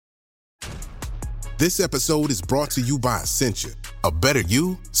This episode is brought to you by Essentia. A better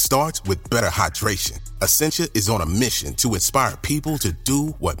you starts with better hydration. Essentia is on a mission to inspire people to do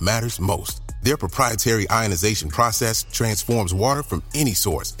what matters most. Their proprietary ionization process transforms water from any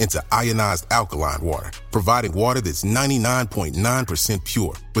source into ionized alkaline water, providing water that's 99.9%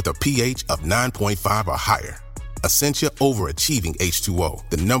 pure with a pH of 9.5 or higher. Essentia overachieving H2O,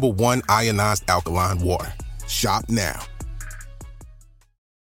 the #1 ionized alkaline water. Shop now.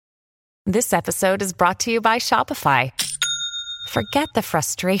 This episode is brought to you by Shopify. Forget the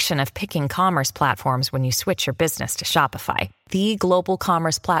frustration of picking commerce platforms when you switch your business to Shopify, the global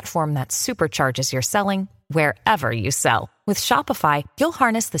commerce platform that supercharges your selling wherever you sell. With Shopify, you'll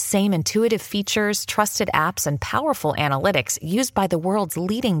harness the same intuitive features, trusted apps, and powerful analytics used by the world's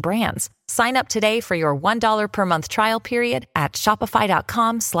leading brands. Sign up today for your $1 per month trial period at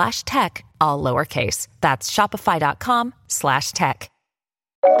shopify.com/tech, all lowercase. That's shopify.com/tech.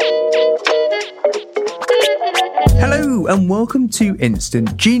 Hello and welcome to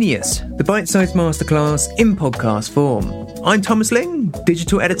Instant Genius, the bite-sized masterclass in podcast form. I'm Thomas Ling,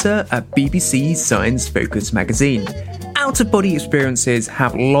 digital editor at BBC Science Focus magazine. Out-of-body experiences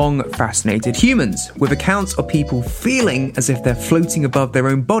have long fascinated humans, with accounts of people feeling as if they're floating above their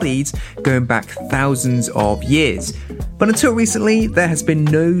own bodies going back thousands of years. But until recently, there has been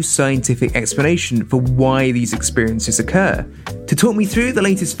no scientific explanation for why these experiences occur. To talk me through the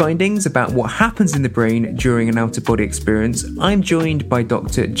latest findings about what happens in the brain during an out-of-body experience, I'm joined by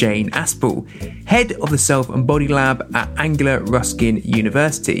Dr Jane Aspell, head of the Self and Body Lab at Anglia Ruskin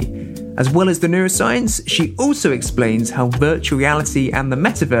University. As well as the neuroscience, she also explains how virtual reality and the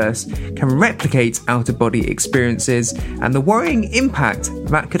metaverse can replicate out-of-body experiences and the worrying impact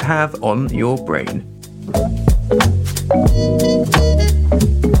that could have on your brain.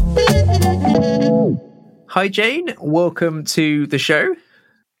 Hi Jane, welcome to the show.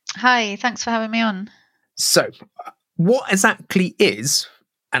 Hi, thanks for having me on. So, what exactly is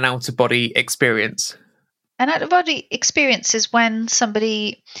an out-of-body experience? An out-of-body experience is when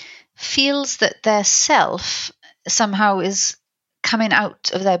somebody feels that their self somehow is coming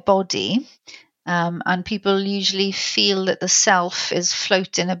out of their body, and people usually feel that the self is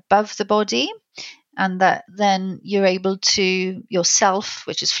floating above the body, and that then yourself,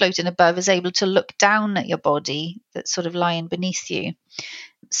 which is floating above, is able to look down at your body that's sort of lying beneath you.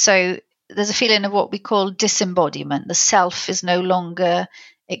 So there's a feeling of what we call disembodiment. The self is no longer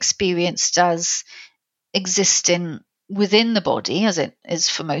experienced as existing within the body, as it is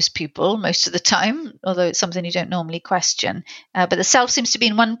for most people most of the time, although it's something you don't normally question. But the self seems to be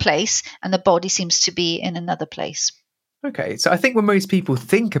in one place and the body seems to be in another place. Okay, so I think when most people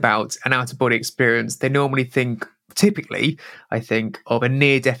think about an out-of-body experience, they normally typically, I think, of a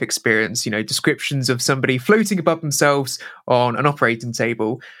near-death experience, descriptions of somebody floating above themselves on an operating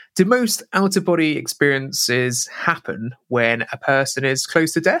table. Do most out-of-body experiences happen when a person is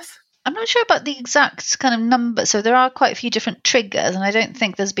close to death? I'm not sure about the exact kind of number. So there are quite a few different triggers, and I don't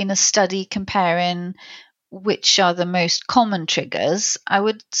think there's been a study comparing which are the most common triggers. I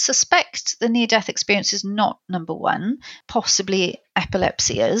would suspect the near-death experience is not number one, possibly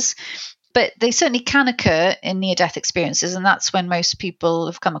epilepsy is, but they certainly can occur in near-death experiences, and that's when most people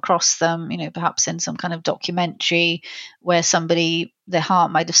have come across them, perhaps in some kind of documentary where their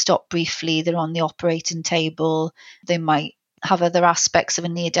heart might have stopped briefly, they're on the operating table, they might have other aspects of a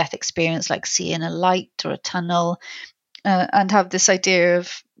near-death experience like seeing a light or a tunnel, and have this idea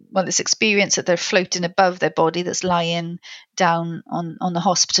of, this experience that they're floating above their body that's lying down on the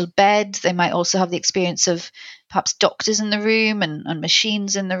hospital bed. They might also have the experience of perhaps doctors in the room and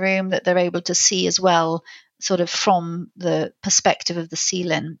machines in the room that they're able to see as well, sort of from the perspective of the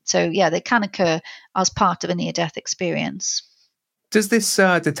ceiling. So yeah, they can occur as part of a near-death experience. Does this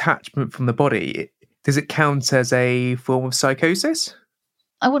detachment from the body, does it count as a form of psychosis?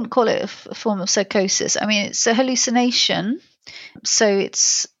 I wouldn't call it a form of psychosis. I mean, it's a hallucination. So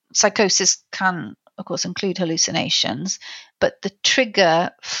psychosis can, of course, include hallucinations. But the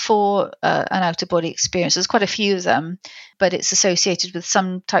trigger for an out-of-body experience, there's quite a few of them, but it's associated with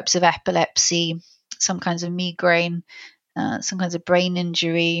some types of epilepsy, some kinds of migraine, some kinds of brain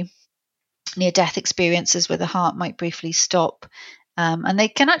injury, near-death experiences where the heart might briefly stop. And they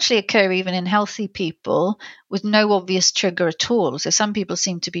can actually occur even in healthy people with no obvious trigger at all. So some people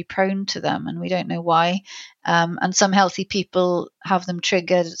seem to be prone to them and we don't know why. And some healthy people have them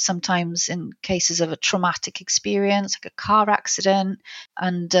triggered sometimes in cases of a traumatic experience, like a car accident,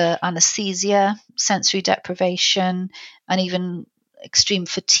 and anesthesia, sensory deprivation, and even extreme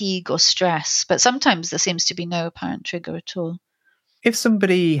fatigue or stress. But sometimes there seems to be no apparent trigger at all. If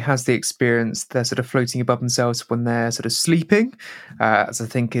somebody has the experience, they're sort of floating above themselves when they're sort of sleeping, as I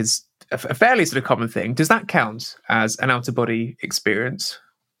think is a fairly sort of common thing. Does that count as an out-of-body experience?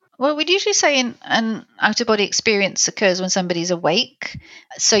 Well, we'd usually say an out-of-body experience occurs when somebody's awake.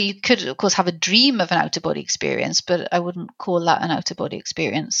 So you could, of course, have a dream of an out-of-body experience, but I wouldn't call that an out-of-body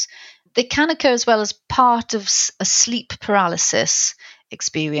experience. They can occur as well as part of a sleep paralysis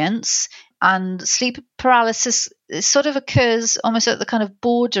experience. And sleep paralysis sort of occurs almost at the kind of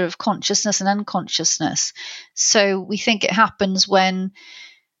border of consciousness and unconsciousness. So we think it happens when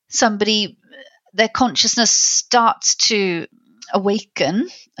their consciousness starts to awaken,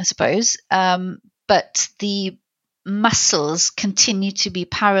 I suppose, but the muscles continue to be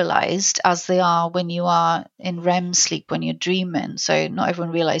paralyzed as they are when you are in REM sleep, when you're dreaming. So not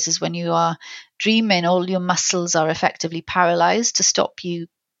everyone realizes when you are dreaming, all your muscles are effectively paralyzed to stop you,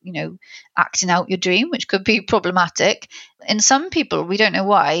 acting out your dream, which could be problematic. In some people, we don't know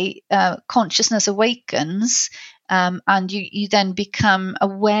why, consciousness awakens, and you then become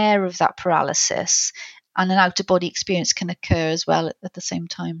aware of that paralysis. And an out-of-body experience can occur as well at the same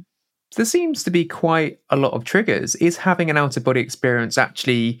time. There seems to be quite a lot of triggers. Is having an out-of-body experience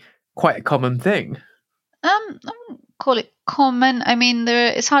actually quite a common thing? I wouldn't call it common. I mean,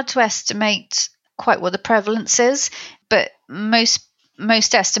 it's hard to estimate quite what the prevalence is, but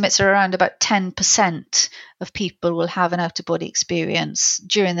most estimates are around about 10% of people will have an out-of-body experience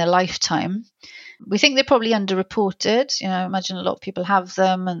during their lifetime. We think they're probably underreported. I imagine a lot of people have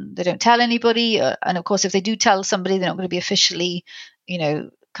them and they don't tell anybody. And of course, if they do tell somebody, they're not going to be officially,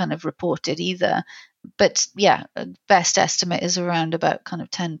 kind of reported either. But yeah, best estimate is around about kind of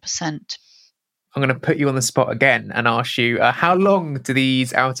 10%. I'm going to put you on the spot again and ask you, how long do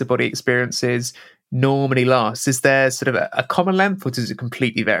these out-of-body experiences normally last? Is there sort of a common length, or does it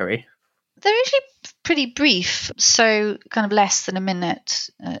completely vary? They're usually pretty brief, so kind of less than a minute,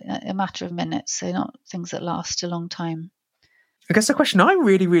 a matter of minutes. They're not things that last a long time. I guess the question I'm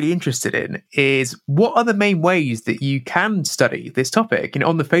really, really interested in is, what are the main ways that you can study this topic?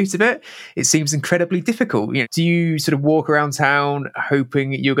 On the face of it, it seems incredibly difficult. Do you sort of walk around town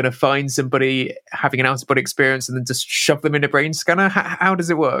hoping you're going to find somebody having an out-of-body experience and then just shove them in a brain scanner? How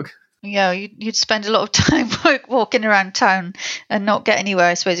does it work? Yeah, you'd spend a lot of time walking around town and not get anywhere,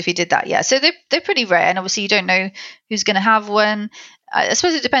 I suppose, if you did that. Yeah, so they're pretty rare, and obviously you don't know who's going to have one. I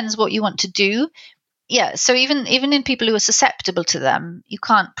suppose it depends what you want to do. Yeah, so even in people who are susceptible to them, you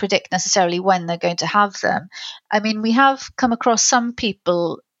can't predict necessarily when they're going to have them. I mean, we have come across some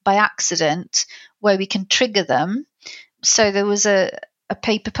people by accident where we can trigger them. So there was a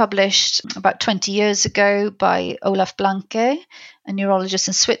paper published about 20 years ago by Olaf Blanke, a neurologist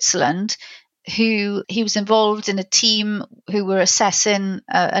in Switzerland, he was involved in a team who were assessing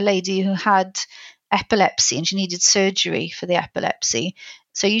a lady who had epilepsy and she needed surgery for the epilepsy.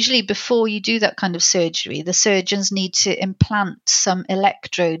 So usually before you do that kind of surgery, the surgeons need to implant some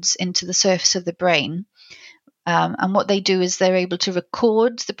electrodes into the surface of the brain. And what they do is they're able to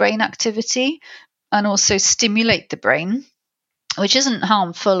record the brain activity and also stimulate the brain, which isn't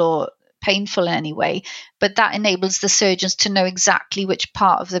harmful or painful in any way, but that enables the surgeons to know exactly which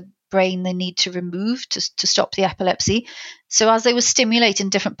part of the brain they need to remove to stop the epilepsy. So as they were stimulating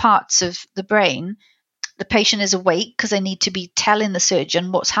different parts of the brain, the patient is awake because they need to be telling the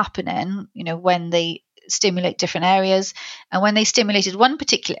surgeon what's happening, when they stimulate different areas. And when they stimulated one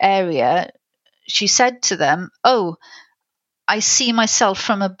particular area, she said to them, "Oh, I see myself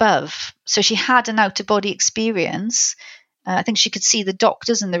from above." So she had an out-of-body experience. I think she could see the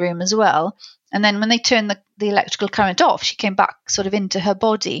doctors in the room as well. And then when they turned the electrical current off, she came back sort of into her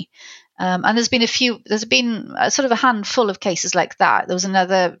body. And there's been a sort of a handful of cases like that. There was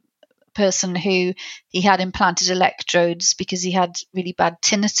another person who he had implanted electrodes because he had really bad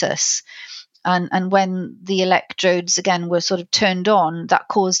tinnitus. And when the electrodes again were sort of turned on, that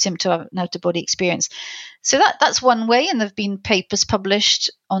caused him to have an out-of-body experience. So that's one way, and there have been papers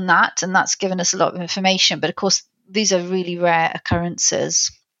published on that, and that's given us a lot of information. But of course, these are really rare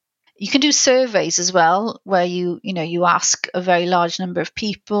occurrences. You can do surveys as well, where you ask a very large number of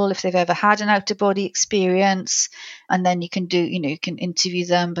people if they've ever had an out-of-body experience, and then you can interview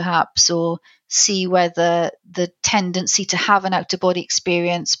them perhaps, or see whether the tendency to have an out-of-body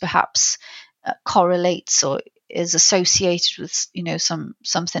experience perhaps correlates or is associated with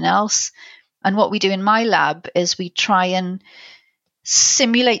something else. And what we do in my lab is we try and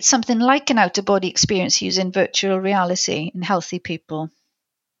simulate something like an out-of-body experience using virtual reality in healthy people.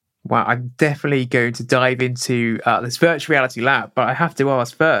 Wow, I'm definitely going to dive into this virtual reality lab, but I have to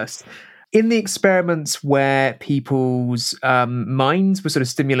ask first, in the experiments where people's minds were sort of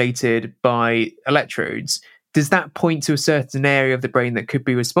stimulated by electrodes, Does that point to a certain area of the brain that could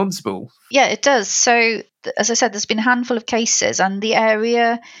be responsible? Yeah, it does. So, as I said, there's been a handful of cases, and the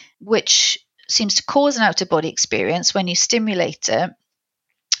area which seems to cause an out-of-body experience when you stimulate it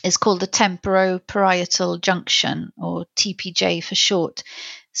is called the temporoparietal junction, or TPJ for short.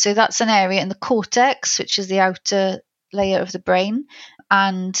 So that's an area in the cortex, which is the outer layer of the brain.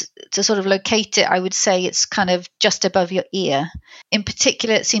 And to sort of locate it, I would say it's kind of just above your ear. In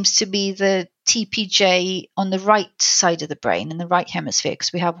particular, it seems to be the TPJ on the right side of the brain, in the right hemisphere,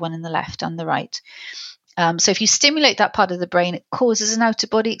 because we have one in the left and the right. So if you stimulate that part of the brain, it causes an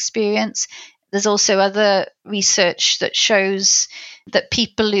out-of-body experience. There's also other research that shows that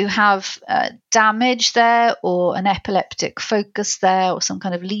people who have damage there, or an epileptic focus there, or some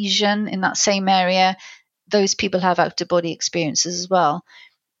kind of lesion in that same area, those people have out-of-body experiences as well.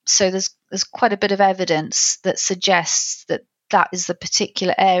 So there's quite a bit of evidence that suggests that that is the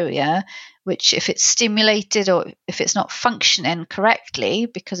particular area which, if it's stimulated or if it's not functioning correctly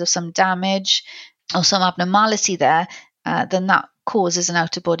because of some damage or some abnormality there, then that causes an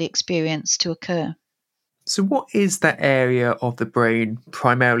out-of-body experience to occur. So what is that area of the brain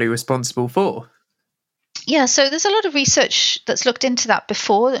primarily responsible for? Yeah, so there's a lot of research that's looked into that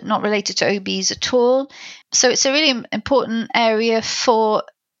before, not related to OBs at all. So it's a really important area for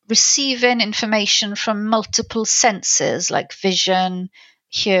receiving information from multiple senses like vision,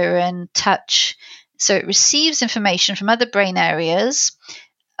 hearing, touch. So it receives information from other brain areas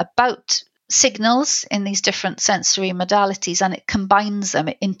about signals in these different sensory modalities, and it combines them,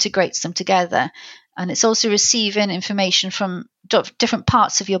 it integrates them together. And it's also receiving information from different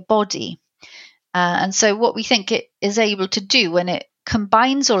parts of your body. And so what we think it is able to do when it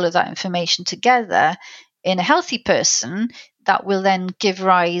combines all of that information together in a healthy person, that will then give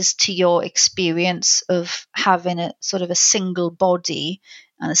rise to your experience of having a sort of a single body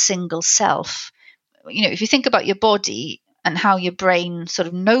and a single self. You know, if you think about your body and how your brain sort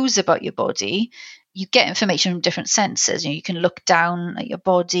of knows about your body, you get information from different senses. You can look down at your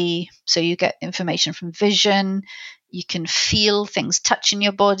body, so you get information from vision. You can feel things touching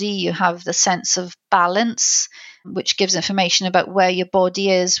your body. You have the sense of balance, which gives information about where your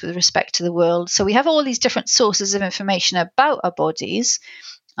body is with respect to the world. So we have all these different sources of information about our bodies,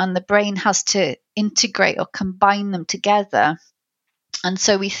 and the brain has to integrate or combine them together. And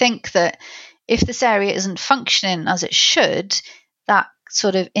so we think that if this area isn't functioning as it should, that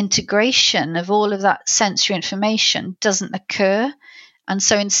sort of integration of all of that sensory information doesn't occur. And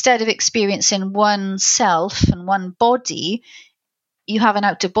so instead of experiencing one self and one body, you have an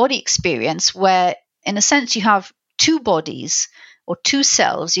out-of-body experience where, in a sense, you have two bodies or two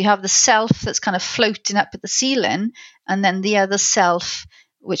selves. You have the self that's kind of floating up at the ceiling, and then the other self,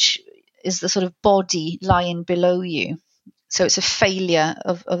 which is the sort of body lying below you. So it's a failure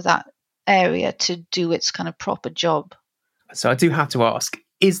of that area to do its kind of proper job. So I do have to ask,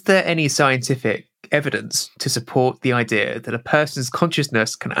 is there any scientific evidence to support the idea that a person's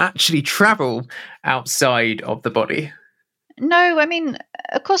consciousness can actually travel outside of the body? No, I mean,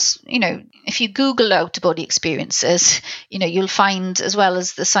 of course, you know, if you Google out-of-body experiences, you know, you'll find, as well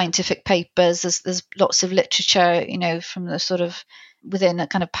as the scientific papers, there's lots of literature, you know, from the sort of within a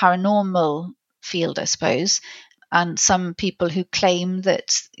kind of paranormal field, I suppose, and some people who claim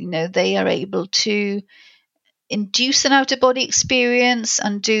that, you know, they are able to induce an out-of-body experience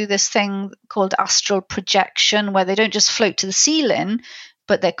and do this thing called astral projection, where they don't just float to the ceiling,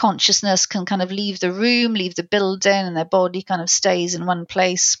 but their consciousness can kind of leave the room, leave the building, and their body kind of stays in one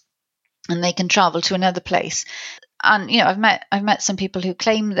place, and they can travel to another place. And, you know, I've met some people who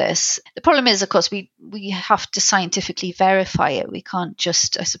claim this. The problem is, of course, we have to scientifically verify it. We can't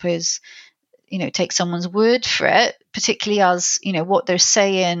just, I suppose, you know, take someone's word for it, particularly as, you know, what they're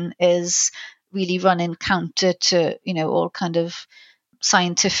saying is really running counter to, you know, all kind of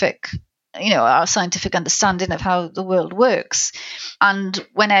scientific, you know, our scientific understanding of how the world works. And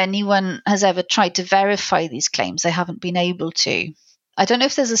when anyone has ever tried to verify these claims, they haven't been able to. I don't know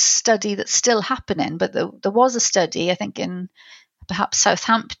if there's a study that's still happening, but there was a study, I think in perhaps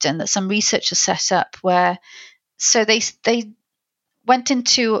Southampton, that some researchers set up where, so they went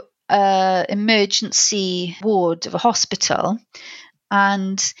into an emergency ward of a hospital,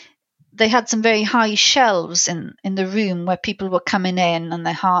 and they had some very high shelves in the room where people were coming in and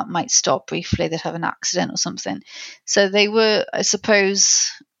their heart might stop briefly, they'd have an accident or something. So they were, I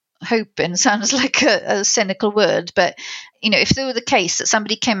suppose, hoping, sounds like a cynical word, but, you know, if there were the case that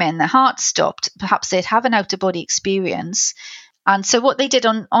somebody came in, their heart stopped, perhaps they'd have an out-of-body experience. And so what they did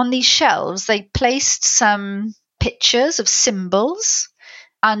on these shelves, they placed some pictures of symbols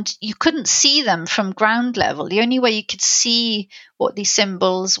and you couldn't see them from ground level. The only way you could see what these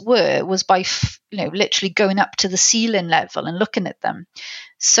symbols were was by literally going up to the ceiling level and looking at them.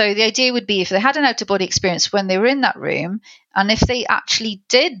 So the idea would be if they had an out-of-body experience when they were in that room, and if they actually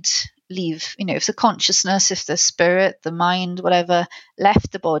did leave, if the consciousness, if the spirit, the mind, whatever,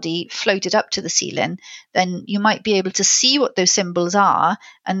 left the body, floated up to the ceiling, then you might be able to see what those symbols are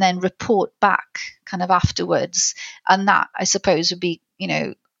and then report back kind of afterwards. And that, I suppose, would be,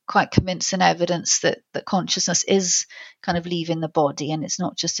 quite convincing evidence that consciousness is kind of leaving the body and it's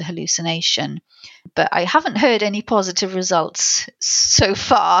not just a hallucination. But I haven't heard any positive results so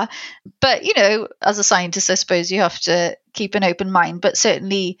far. But, as a scientist, I suppose you have to keep an open mind. But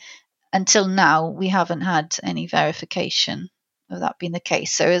certainly until now, we haven't had any verification of that being the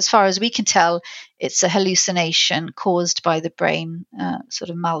case. So as far as we can tell, it's a hallucination caused by the brain sort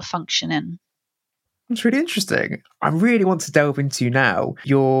of malfunctioning. It's really interesting. I really want to delve into now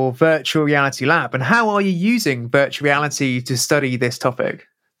your virtual reality lab, and how are you using virtual reality to study this topic?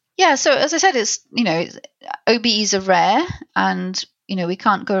 Yeah, so as I said, it's, OBEs are rare, and, we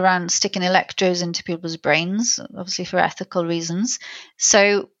can't go around sticking electrodes into people's brains, obviously for ethical reasons.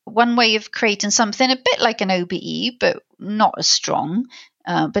 So one way of creating something a bit like an OBE, but not as strong,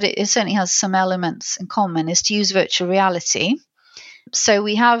 but it certainly has some elements in common, is to use virtual reality. So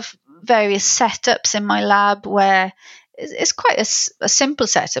we have various setups in my lab where it's quite a simple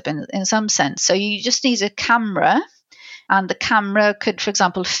setup in some sense. So you just need a camera, and the camera could, for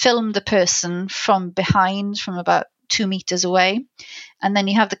example, film the person from behind, from about 2 meters away. And then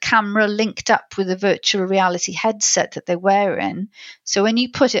you have the camera linked up with a virtual reality headset that they're wearing. So when you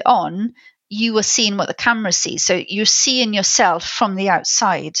put it on, you are seeing what the camera sees. So you're seeing yourself from the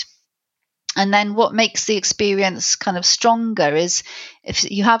outside. And then what makes the experience kind of stronger is if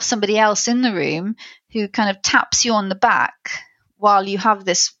you have somebody else in the room who kind of taps you on the back while you have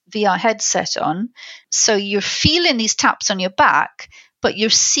this VR headset on. So you're feeling these taps on your back, but you're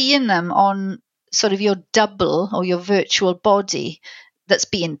seeing them on sort of your double or your virtual body that's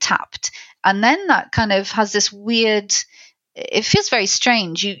being tapped. And then that kind of has this weird, it feels very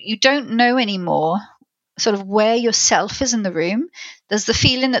strange. You don't know anymore sort of where yourself is in the room. There's the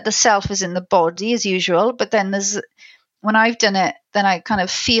feeling that the self is in the body as usual, but then when I've done it, then I kind of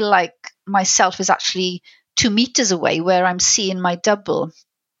feel like myself is actually 2 meters away where I'm seeing my double.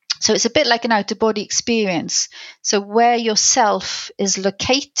 So it's a bit like an out-of-body experience. So where yourself is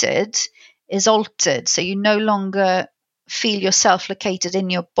located is altered. So you no longer feel yourself located in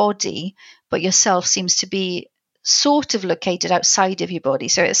your body, but yourself seems to be sort of located outside of your body.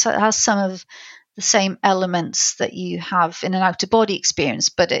 So it has some of the same elements that you have in an out-of-body experience,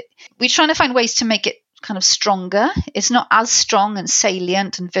 but we're trying to find ways to make it kind of stronger. It's not as strong and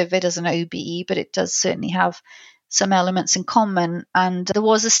salient and vivid as an OBE, but it does certainly have some elements in common. And there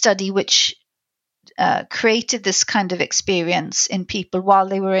was a study which created this kind of experience in people while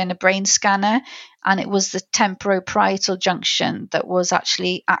they were in a brain scanner, and it was the temporoparietal junction that was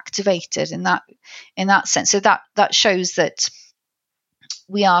actually activated in that sense. So that shows that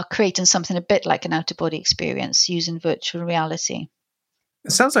we are creating something a bit like an out-of-body experience using virtual reality.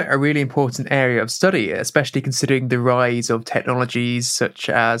 It sounds like a really important area of study, especially considering the rise of technologies such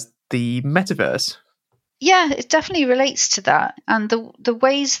as the metaverse. Yeah, it definitely relates to that. And the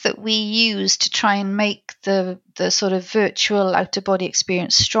ways that we use to try and make the sort of virtual out-of-body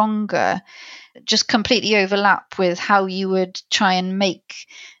experience stronger just completely overlap with how you would try and make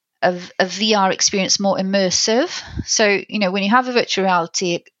a VR experience more immersive. So, when you have a virtual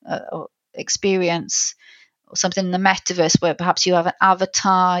reality experience or something in the metaverse where perhaps you have an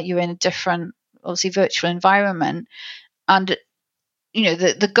avatar, you're in a different, obviously, virtual environment, and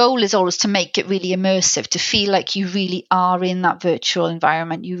the goal is always to make it really immersive, to feel like you really are in that virtual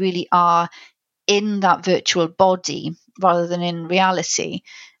environment, you really are in that virtual body rather than in reality.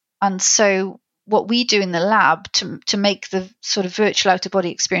 And so what we do in the lab to make the sort of virtual out-of-body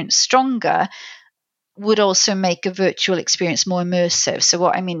experience stronger would also make a virtual experience more immersive. So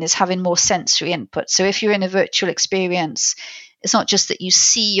what I mean is having more sensory input. So if you're in a virtual experience, it's not just that you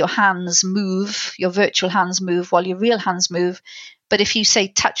see your hands move, your virtual hands move while your real hands move, but if you say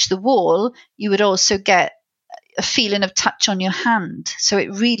touch the wall, you would also get a feeling of touch on your hand. So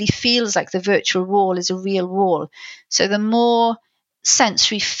it really feels like the virtual wall is a real wall. So the more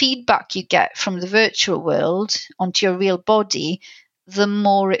sensory feedback you get from the virtual world onto your real body, the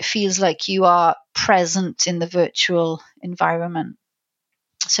more it feels like you are present in the virtual environment.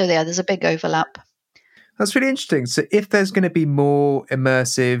 So there's a big overlap. That's really interesting. So if there's going to be more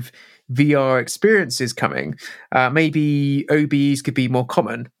immersive VR experiences coming, maybe OBEs could be more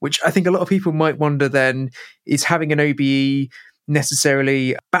common, which I think a lot of people might wonder then, is having an OBE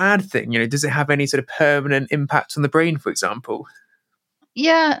necessarily a bad thing? Does it have any sort of permanent impact on the brain, for example?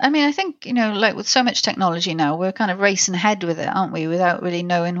 Yeah, I mean, I think, like with so much technology now, we're kind of racing ahead with it, aren't we, without really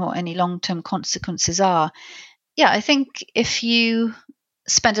knowing what any long-term consequences are. Yeah, I think if you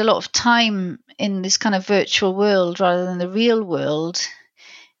spend a lot of time in this kind of virtual world rather than the real world,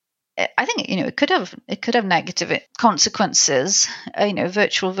 I think it could have negative consequences.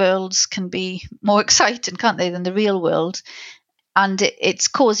 Virtual worlds can be more exciting, can't they, than the real world? And it's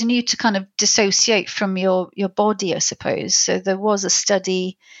causing you to kind of dissociate from your body, I suppose. So there was a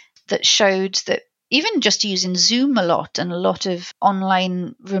study that showed that even just using Zoom a lot and a lot of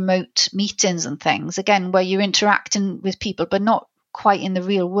online remote meetings and things, again, where you're interacting with people but not quite in the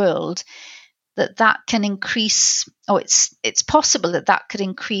real world, that can increase, or it's possible that could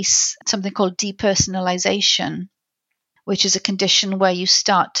increase something called depersonalization, which is a condition where you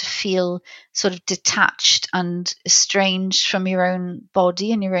start to feel sort of detached and estranged from your own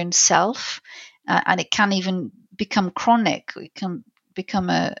body and your own self. And it can even become chronic. It can become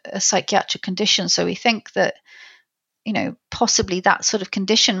a psychiatric condition. So we think that, possibly that sort of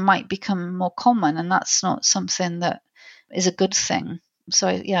condition might become more common, and that's not something that is a good thing. So,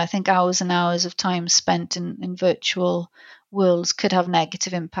 I think hours and hours of time spent in virtual worlds could have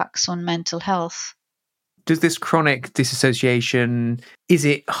negative impacts on mental health. Does this chronic disassociation, is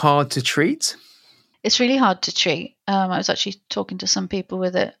it hard to treat? It's really hard to treat. I was actually talking to some people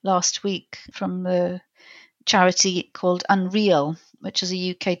with it last week from the charity called Unreal, which is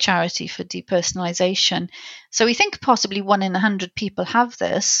a UK charity for depersonalization. So we think possibly 1 in 100 people have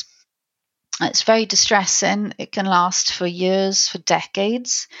this. It's very distressing. It can last for years, for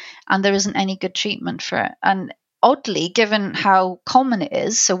decades, and there isn't any good treatment for it. And oddly, given how common it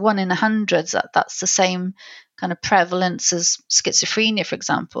is, so 1 in 100, that's the same kind of prevalence as schizophrenia, for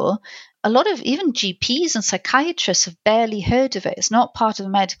example, a lot of even GPs and psychiatrists have barely heard of it. It's not part of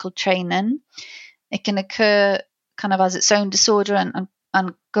medical training. It can occur kind of as its own disorder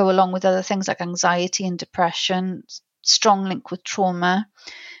and go along with other things like anxiety and depression, strong link with trauma,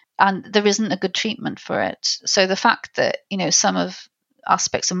 and there isn't a good treatment for it. So the fact that, some of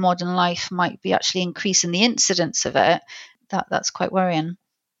aspects of modern life might be actually increasing the incidence of it, that's quite worrying.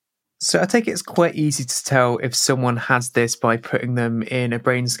 So I take it's quite easy to tell if someone has this by putting them in a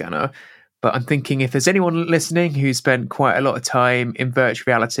brain scanner. But I'm thinking if there's anyone listening who spent quite a lot of time in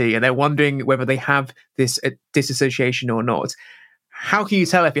virtual reality and they're wondering whether they have this disassociation or not, how can you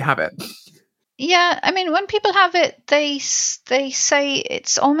tell if you have it? Yeah, I mean, when people have it, they say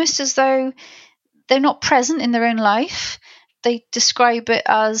it's almost as though they're not present in their own life. They describe it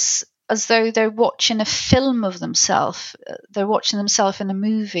as though they're watching a film of themselves. They're watching themselves in a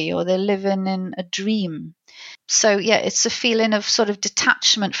movie, or they're living in a dream. So, it's a feeling of sort of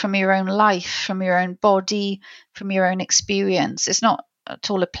detachment from your own life, from your own body, from your own experience. It's not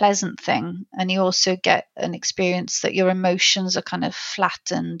at all a pleasant thing. And you also get an experience that your emotions are kind of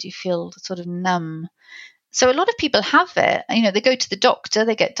flattened. You feel sort of numb. So a lot of people have it. They go to the doctor,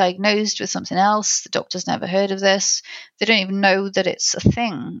 they get diagnosed with something else. The doctor's never heard of this. They don't even know that it's a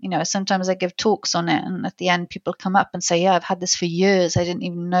thing. Sometimes I give talks on it, and at the end people come up and say, I've had this for years. I didn't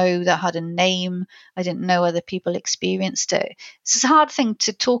even know that had a name. I didn't know other people experienced it. It's a hard thing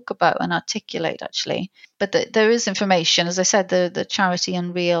to talk about and articulate, actually. But there is information. As I said, the charity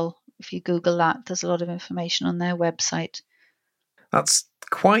Unreal, if you Google that, there's a lot of information on their website. That's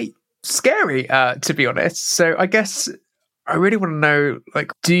quite scary, to be honest. So I guess I really want to know,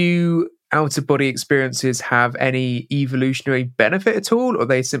 do out-of-body experiences have any evolutionary benefit at all, or are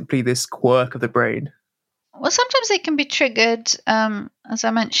they simply this quirk of the brain? Well, sometimes they can be triggered, as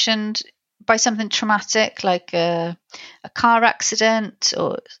I mentioned, by something traumatic, like a car accident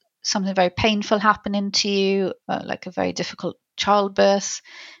or something very painful happening to you, like a very difficult childbirth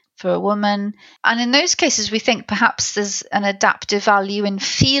for a woman. And in those cases, we think perhaps there's an adaptive value in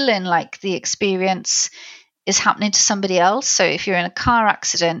feeling like the experience is happening to somebody else. So if you're in a car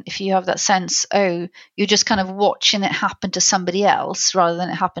accident, if you have that sense, you're just kind of watching it happen to somebody else rather than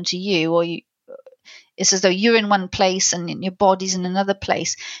it happen to you, or it's as though you're in one place and your body's in another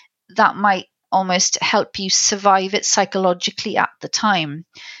place, that might almost help you survive it psychologically at the time.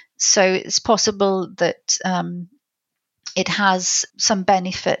 So it's possible that it has some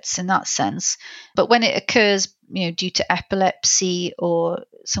benefits in that sense. But when it occurs, due to epilepsy or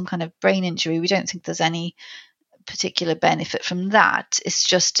some kind of brain injury, we don't think there's any particular benefit from that. It's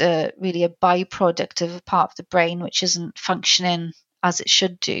just really a byproduct of a part of the brain which isn't functioning as it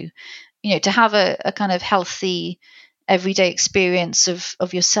should do. To have a kind of healthy everyday experience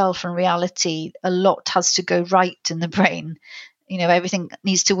of yourself and reality, a lot has to go right in the brain. everything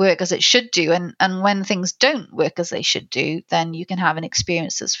needs to work as it should do. And when things don't work as they should do, then you can have an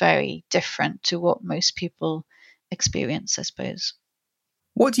experience that's very different to what most people experience, I suppose.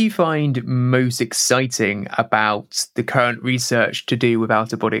 What do you find most exciting about the current research to do with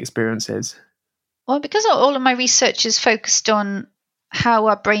out-of-body experiences? Well, because all of my research is focused on how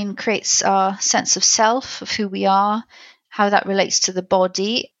our brain creates our sense of self, of who we are, how that relates to the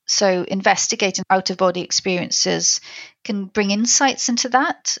body. So investigating out-of-body experiences can bring insights into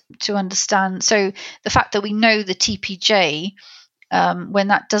that to understand. So the fact that we know the TPJ, when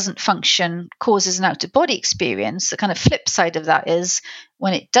that doesn't function, causes an out-of-body experience. The kind of flip side of that is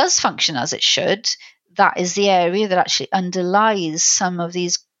when it does function as it should, that is the area that actually underlies some of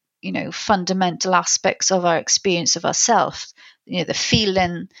these, fundamental aspects of our experience of ourselves. The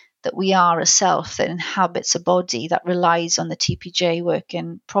feeling that we are a self that inhabits a body that relies on the TPJ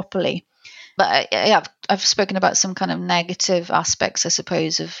working properly. But I've spoken about some kind of negative aspects, I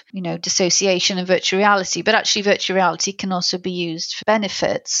suppose, of, dissociation and virtual reality. But actually, virtual reality can also be used for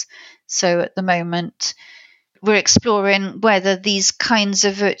benefits. So at the moment, we're exploring whether these kinds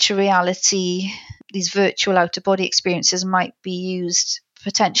of virtual reality, these virtual out-of-body experiences might be used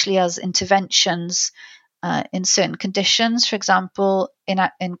potentially as interventions in certain conditions, for example,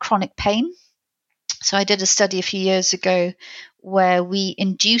 in chronic pain. So I did a study a few years ago where we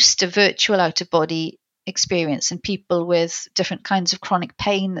induced a virtual out-of-body experience in people with different kinds of chronic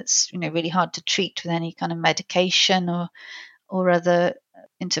pain that's really hard to treat with any kind of medication or other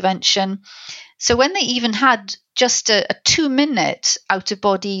intervention. So when they even had just a 2-minute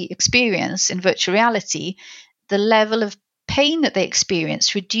out-of-body experience in virtual reality, the level of pain that they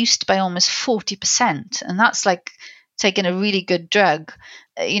experienced reduced by almost 40%, and that's like taking a really good drug,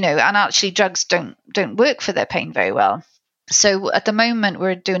 and actually drugs don't work for their pain very well. So at the moment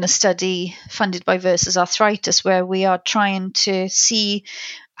we're doing a study funded by Versus Arthritis where we are trying to see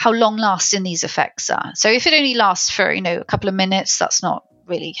how long lasting these effects are. So if it only lasts for a couple of minutes, that's not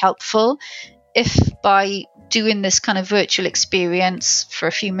really helpful. If by doing this kind of virtual experience for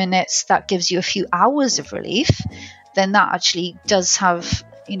a few minutes that gives you a few hours of relief, then that actually does have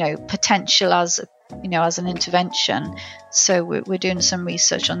potential as an intervention. So we're doing some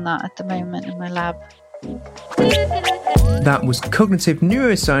research on that at the moment in my lab. That was cognitive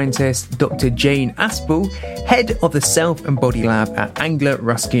neuroscientist Dr Jane Aspell, head of the Self and Body Lab at Anglia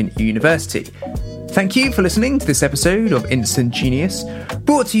Ruskin University. Thank you for listening to this episode of Instant Genius,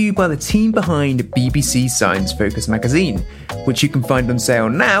 brought to you by the team behind BBC Science Focus magazine, which you can find on sale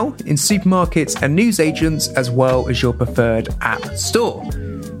now in supermarkets and newsagents as well as your preferred app store.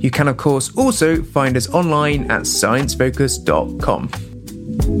 You can, of course, also find us online at sciencefocus.com.